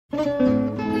My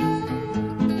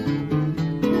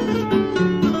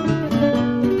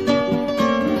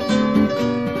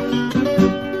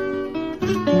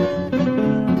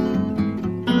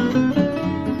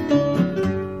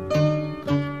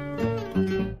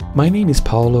name is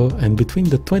Paulo, and between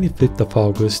the 25th of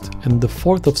August and the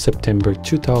 4th of September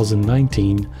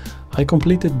 2019, I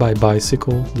completed by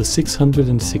bicycle the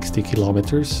 660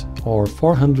 kilometers or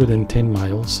 410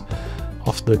 miles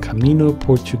of the Camino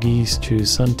Portuguese to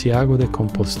Santiago de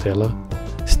Compostela,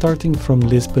 starting from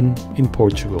Lisbon in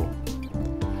Portugal.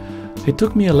 It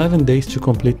took me 11 days to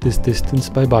complete this distance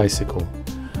by bicycle,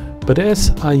 but as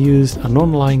I used an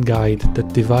online guide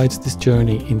that divides this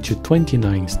journey into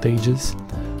 29 stages,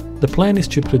 the plan is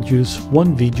to produce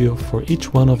one video for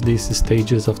each one of these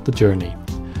stages of the journey.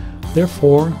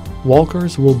 Therefore,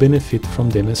 walkers will benefit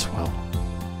from them as well.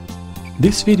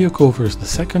 This video covers the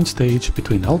second stage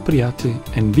between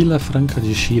Alpriate and Vila Franca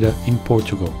de Xira in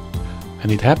Portugal,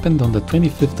 and it happened on the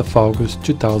 25th of August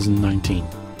 2019.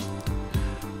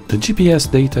 The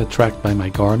GPS data tracked by my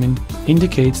Garmin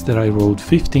indicates that I rode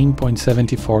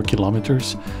 15.74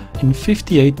 kilometers in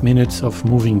 58 minutes of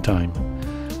moving time.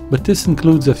 But this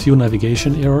includes a few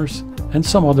navigation errors and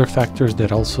some other factors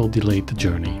that also delayed the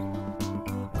journey.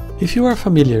 If you are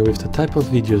familiar with the type of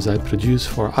videos I produce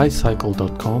for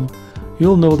icycle.com,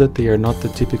 you'll know that they are not the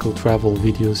typical travel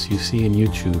videos you see in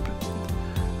YouTube.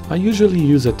 I usually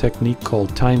use a technique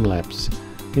called time-lapse,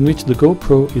 in which the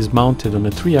GoPro is mounted on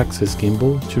a 3-axis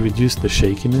gimbal to reduce the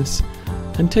shakiness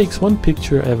and takes one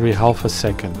picture every half a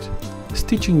second,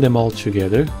 stitching them all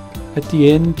together at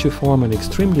the end to form an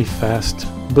extremely fast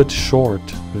but short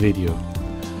video.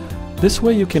 This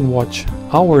way you can watch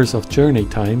hours of journey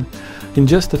time in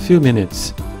just a few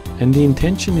minutes, and the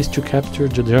intention is to capture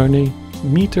the journey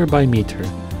meter by meter,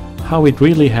 how it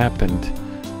really happened,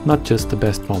 not just the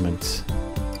best moments.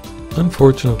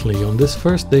 Unfortunately, on this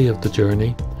first day of the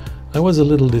journey, I was a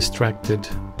little distracted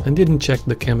and didn't check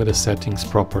the camera settings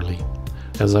properly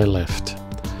as I left.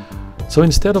 So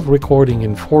instead of recording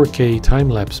in 4K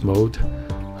time-lapse mode,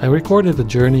 I recorded the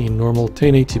journey in normal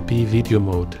 1080p video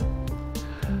mode.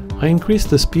 I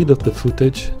increased the speed of the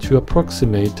footage to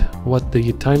approximate what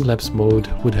the time-lapse mode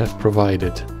would have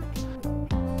provided.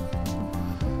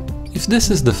 If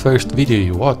this is the first video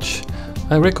you watch,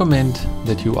 I recommend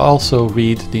that you also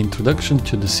read the introduction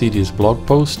to the series blog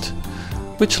post,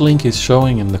 which link is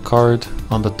showing in the card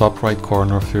on the top right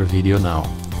corner of your video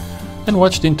now. And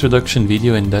watch the introduction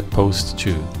video in that post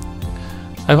too.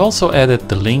 I've also added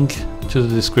the link to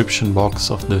the description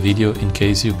box of the video in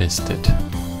case you missed it.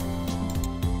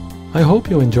 I hope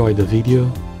you enjoyed the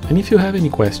video, and if you have any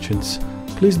questions,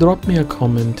 please drop me a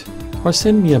comment or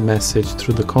send me a message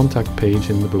through the contact page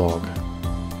in the blog.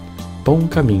 Bom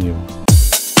Caminho!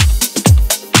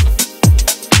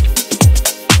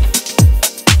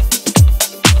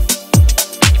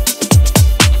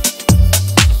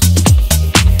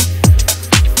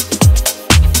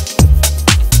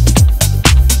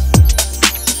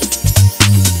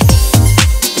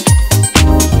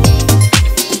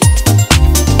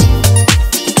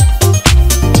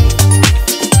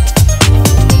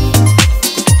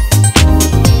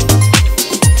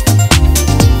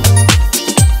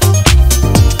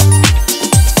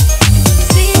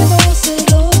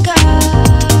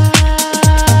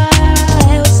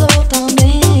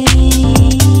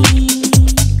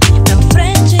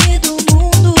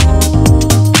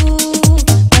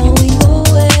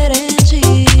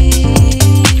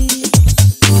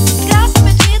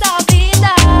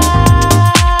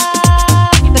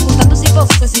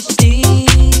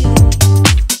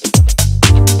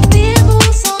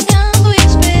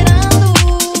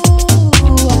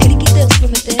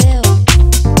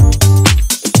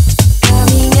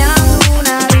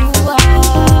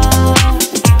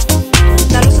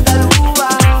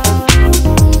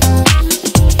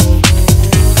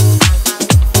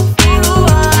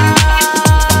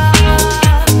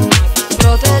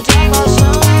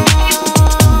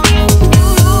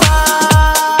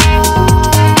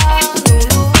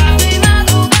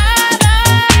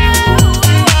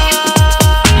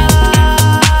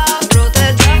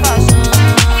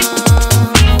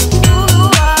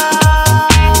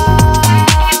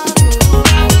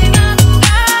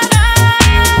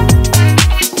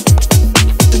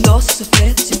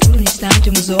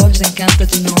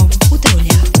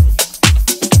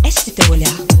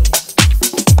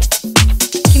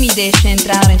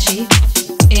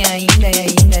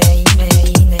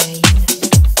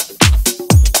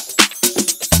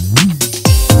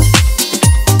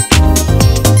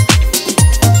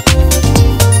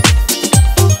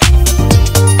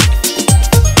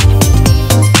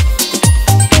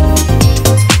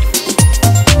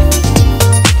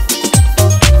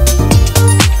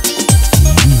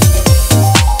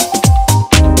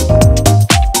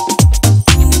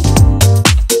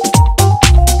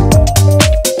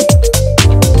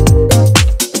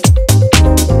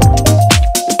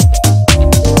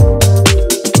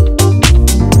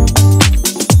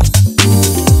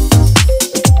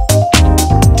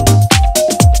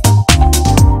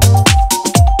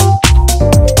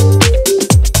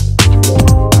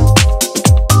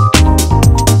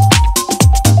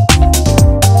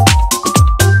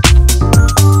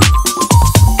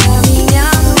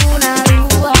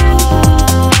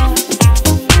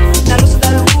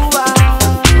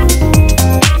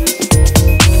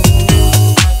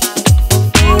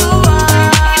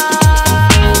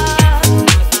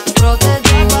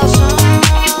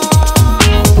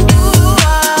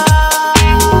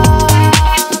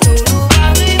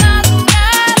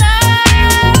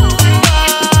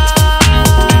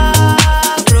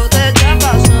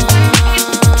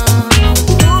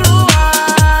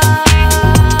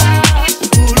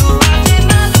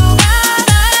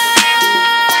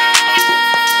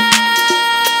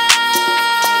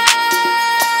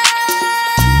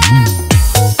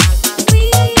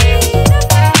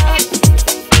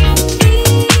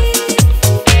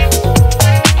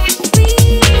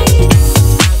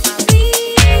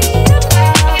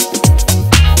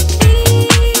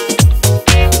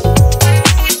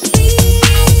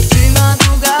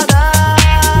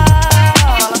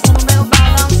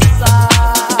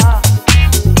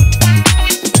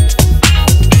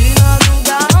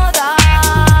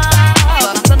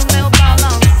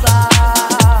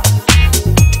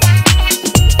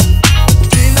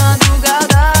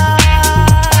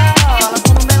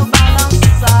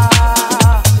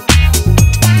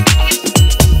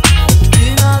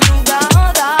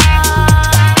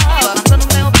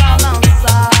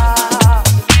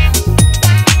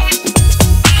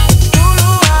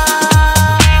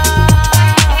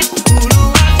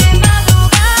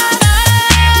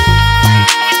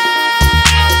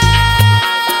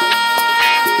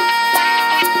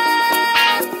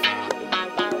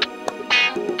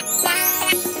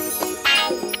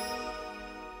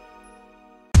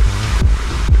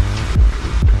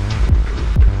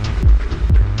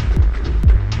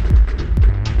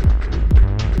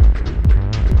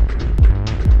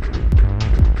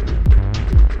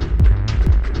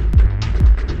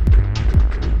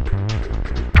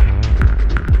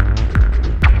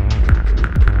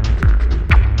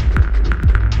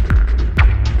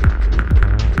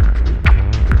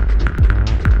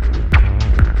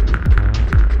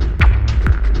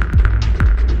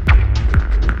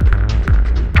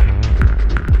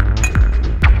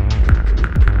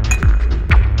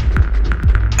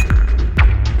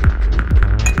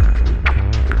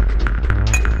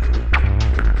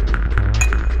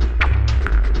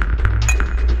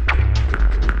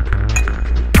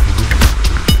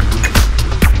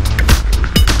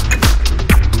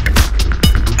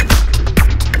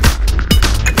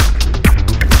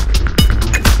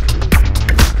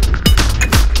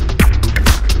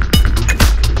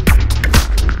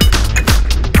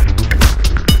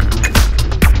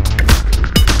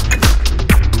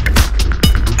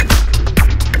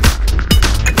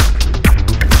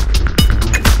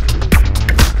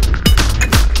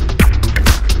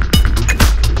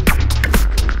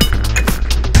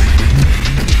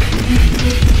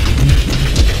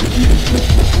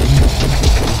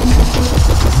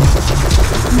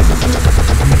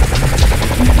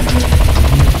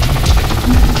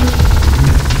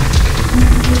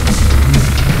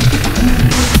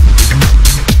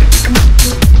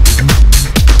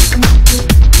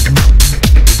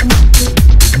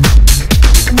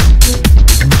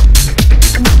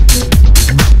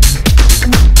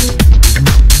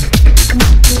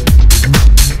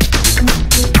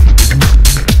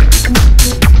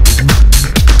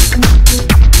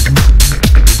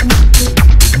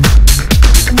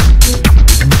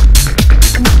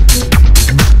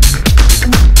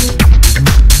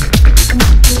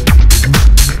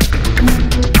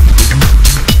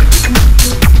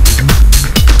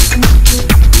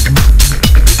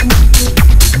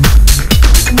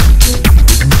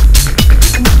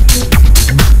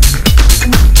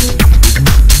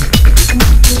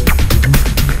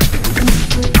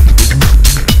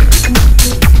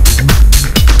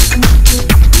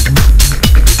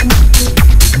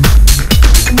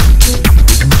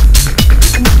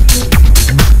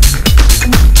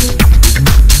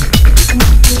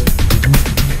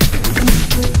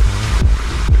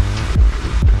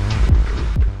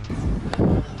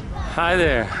 Hi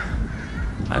there,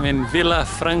 I'm in Vila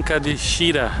Franca de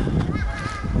Xira.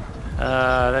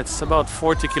 That's about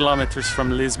 40 kilometers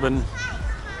from Lisbon.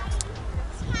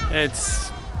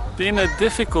 It's been a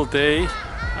difficult day.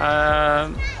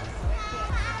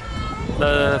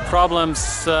 The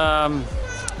problems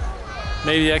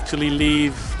maybe actually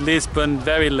leave Lisbon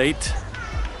very late.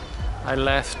 I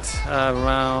left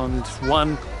around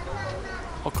 1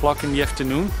 o'clock in the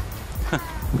afternoon.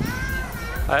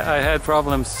 I had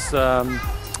problems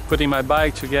putting my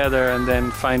bike together and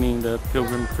then finding the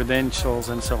pilgrim credentials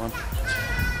and so on.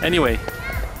 Anyway,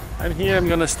 I'm here, I'm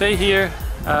gonna stay here.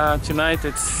 Tonight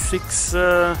it's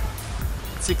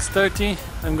 6:30.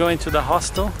 I'm going to the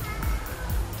hostel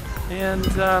and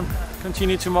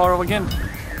continue tomorrow again.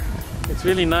 It's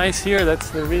really nice here. That's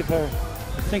the river,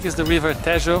 I think it's the river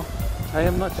Tejo. I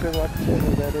am not sure what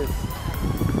river that is.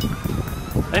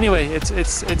 Anyway,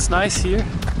 it's nice here.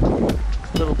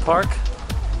 Little park.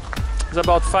 It's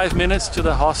about 5 minutes to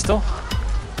the hostel.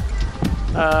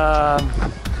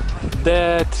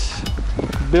 That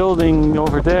building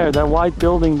over there, that white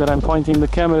building that I'm pointing the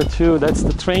camera to, that's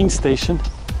the train station.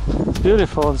 It's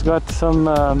beautiful. It's got some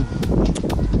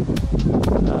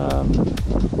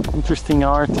interesting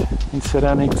art in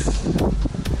ceramics.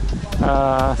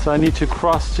 So I need to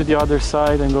cross to the other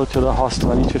side and go to the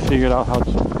hostel. I need to figure out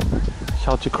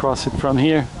how to cross it from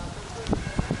here.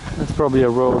 There's probably a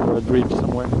road or a bridge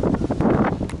somewhere.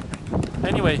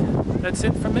 Anyway, that's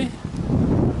it from me.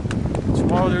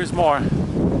 Tomorrow there is more.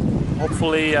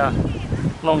 Hopefully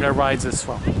longer rides as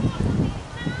well.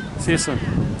 See you soon.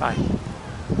 Bye.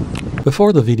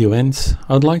 Before the video ends,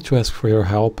 I'd like to ask for your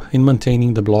help in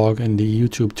maintaining the blog and the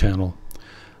YouTube channel.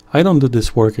 I don't do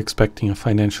this work expecting a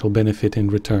financial benefit in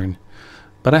return,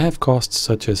 but I have costs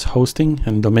such as hosting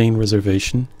and domain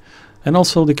reservation, and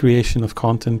also the creation of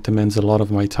content demands a lot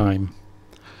of my time.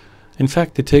 In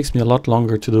fact, it takes me a lot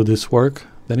longer to do this work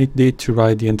than it did to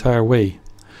ride the entire way.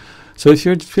 So if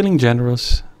you're feeling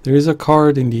generous, there is a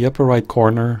card in the upper right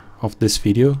corner of this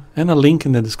video and a link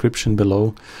in the description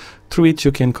below through which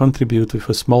you can contribute with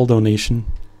a small donation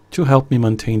to help me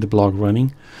maintain the blog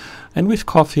running and with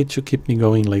coffee to keep me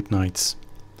going late nights.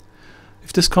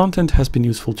 If this content has been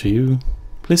useful to you,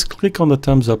 please click on the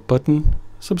thumbs up button,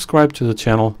 subscribe to the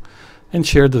channel and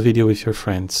share the video with your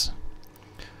friends.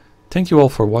 Thank you all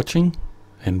for watching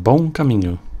and Buen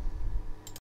Camino!